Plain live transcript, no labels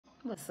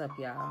What's up,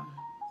 y'all?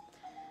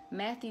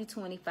 Matthew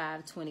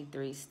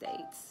 25:23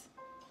 states,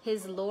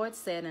 His Lord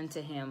said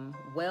unto him,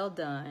 Well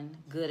done,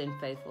 good and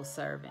faithful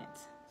servant.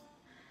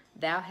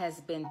 Thou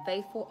hast been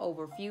faithful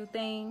over few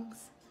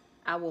things,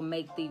 I will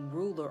make thee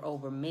ruler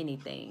over many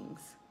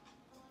things.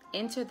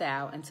 Enter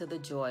thou into the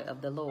joy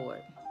of the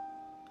Lord.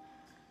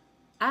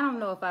 I don't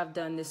know if I've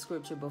done this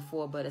scripture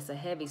before, but it's a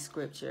heavy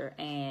scripture,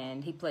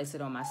 and he placed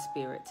it on my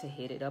spirit to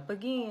hit it up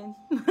again.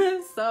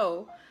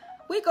 So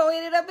we go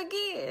hit it up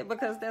again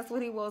because that's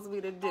what he wants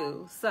me to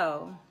do.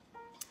 So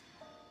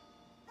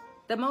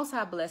the Most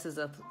High blesses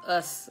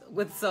us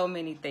with so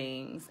many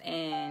things,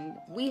 and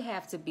we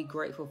have to be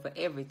grateful for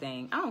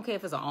everything. I don't care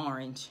if it's an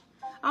orange.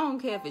 I don't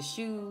care if it's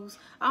shoes.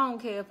 I don't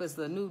care if it's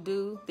the new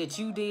do that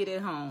you did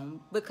at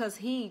home, because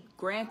he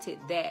granted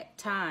that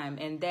time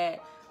and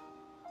that,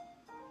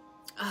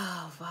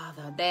 oh,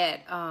 Father,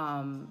 that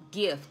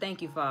gift.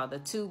 Thank you, Father,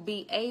 to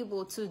be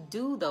able to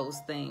do those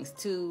things.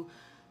 To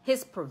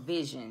his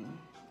provision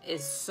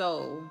is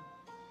so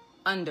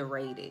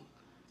underrated.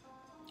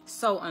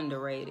 So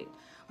underrated.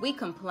 We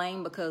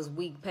complain because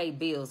we pay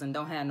bills and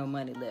don't have no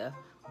money left.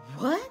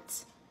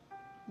 What?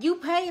 You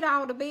paid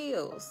all the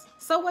bills.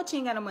 So what, you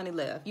ain't got no money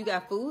left? You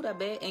got food, I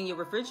bet, in your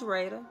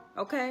refrigerator,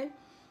 okay?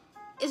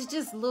 It's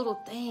just little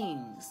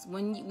things.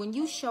 When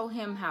you show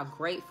him how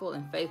grateful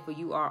and faithful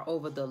you are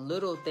over the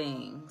little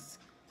things,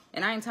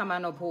 and I ain't talking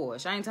about no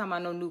Porsche, I ain't talking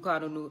about no new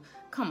car,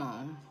 come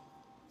on.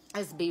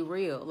 Let's be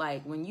real.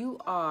 Like, when you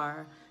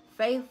are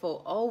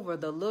faithful over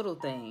the little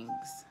things,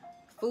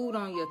 food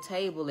on your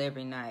table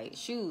every night,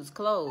 shoes,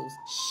 clothes,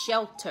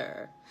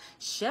 shelter.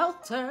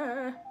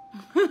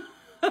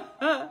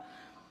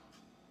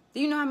 Do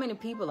you know how many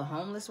people are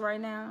homeless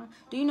right now?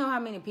 Do you know how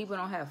many people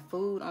don't have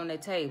food on their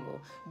table?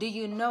 Do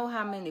you know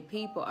how many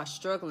people are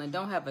struggling,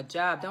 don't have a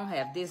job, don't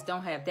have this,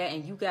 don't have that,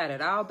 and you got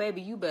it all,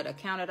 baby? You better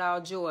count it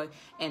all joy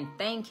and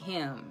thank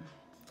him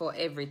for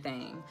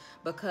everything.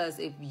 Because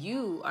if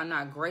you are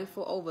not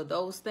grateful over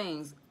those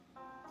things,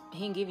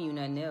 he ain't giving you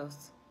nothing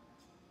else.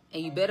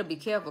 And you better be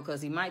careful,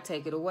 because he might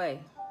take it away.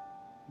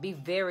 Be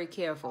very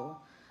careful,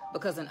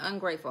 because an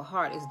ungrateful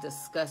heart is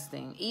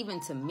disgusting, even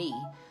to me.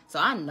 So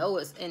I know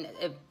it's, and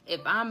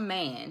if I'm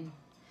man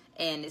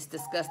and it's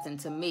disgusting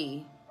to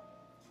me,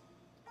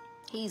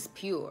 he's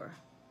pure.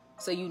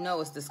 So you know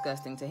it's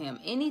disgusting to him.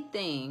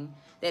 Anything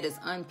that is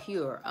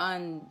unpure,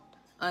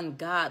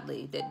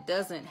 ungodly, that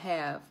doesn't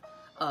have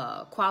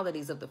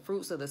qualities of the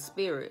fruits of the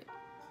Spirit,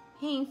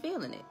 he ain't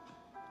feeling it.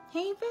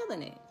 He ain't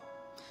feeling it.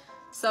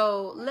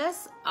 So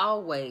let's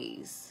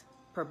always,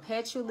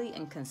 perpetually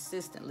and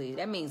consistently,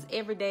 that means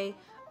every day,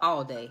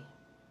 all day,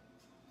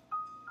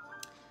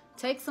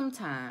 take some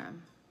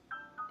time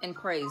and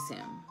praise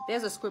him.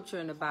 There's a scripture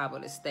in the Bible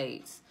that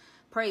states,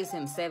 praise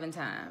him 7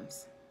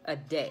 times a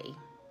day.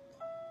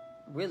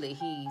 Really,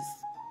 he's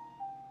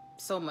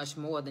so much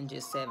more than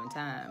just 7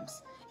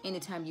 times.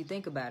 Anytime you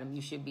think about him,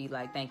 you should be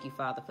like, thank you,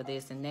 Father, for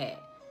this and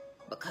that,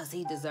 because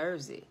he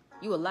deserves it.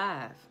 You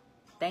alive.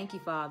 Thank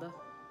you, Father.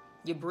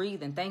 You're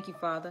breathing. Thank you,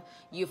 Father.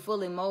 You're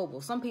fully mobile.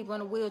 Some people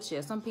in a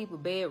wheelchair. Some people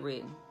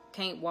bedridden.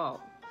 Can't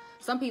walk.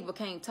 Some people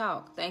can't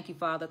talk. Thank you,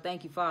 Father.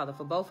 Thank you, Father,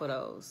 for both of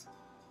those.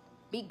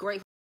 Be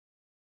grateful.